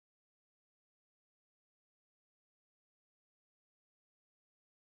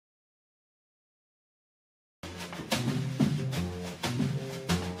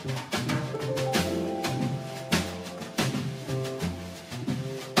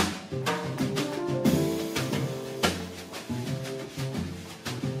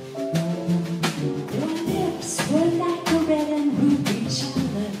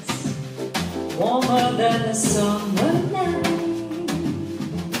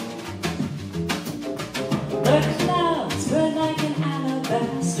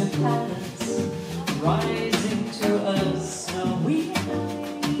palace, rising to a snowy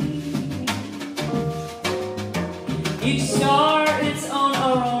night. Each star its own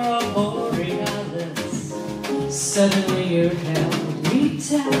aurora borealis. Suddenly you held me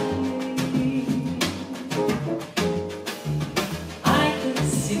tight. I could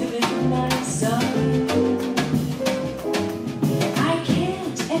see the midnight sun. I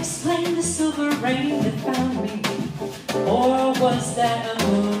can't explain the silver rain that found me. Or was that a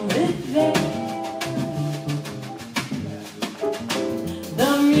moonlit veil?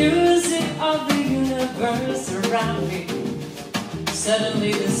 The music of the universe around me.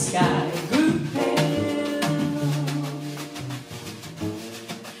 Suddenly the sky grew pale.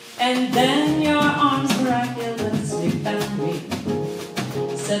 And then your arms miraculously found me.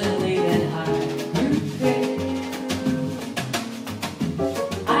 Suddenly then I grew pale.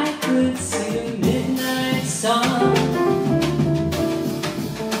 I could see the midnight sun.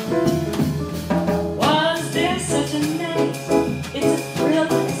 Was there such a night? It's a thrill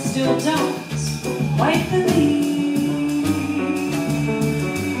I still don't quite believe.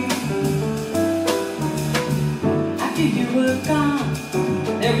 After you were gone,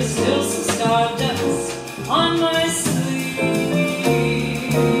 there was still some stardust on my sleeve.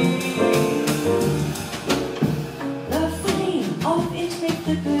 The flame of it made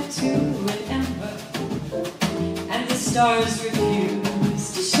the good to an ember, and the stars refused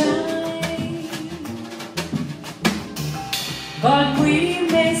to shine. But we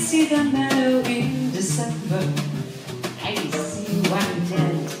may see the meadow in December, icy white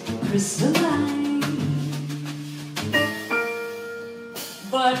and crystalline.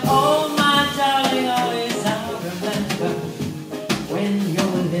 But oh my darling, always I'll remember when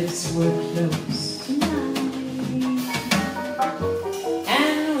your lips were close to mine,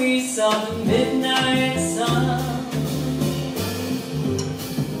 and we saw the midnight sun.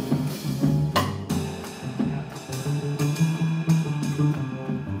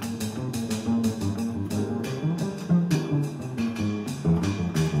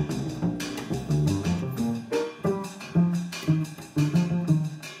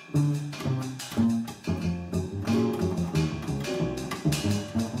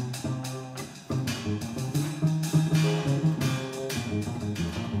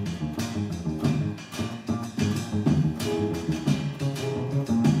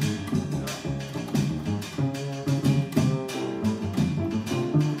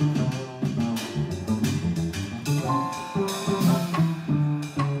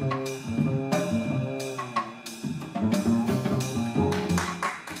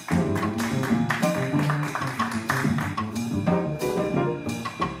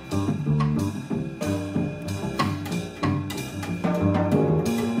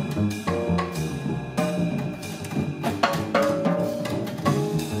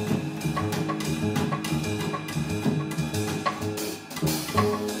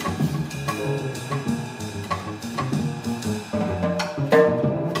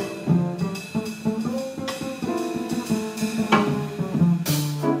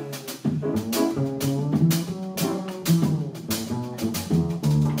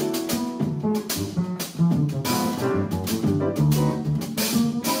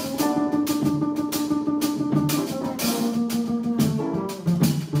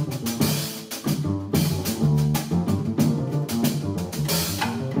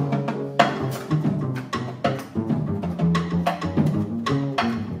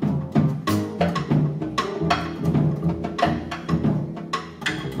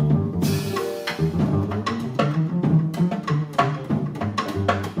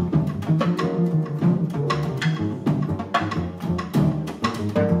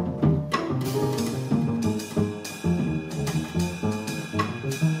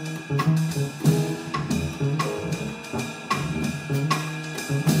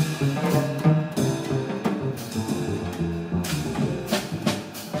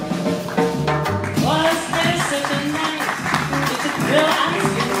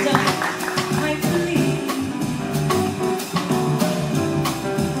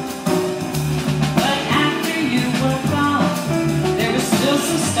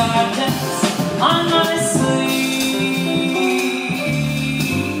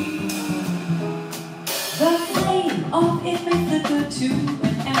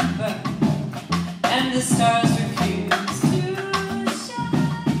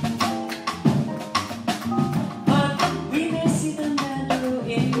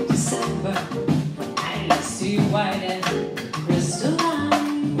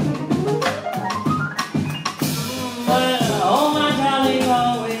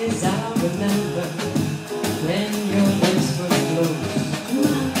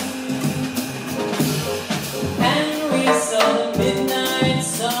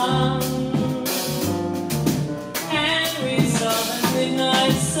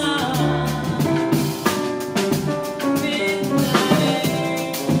 sun.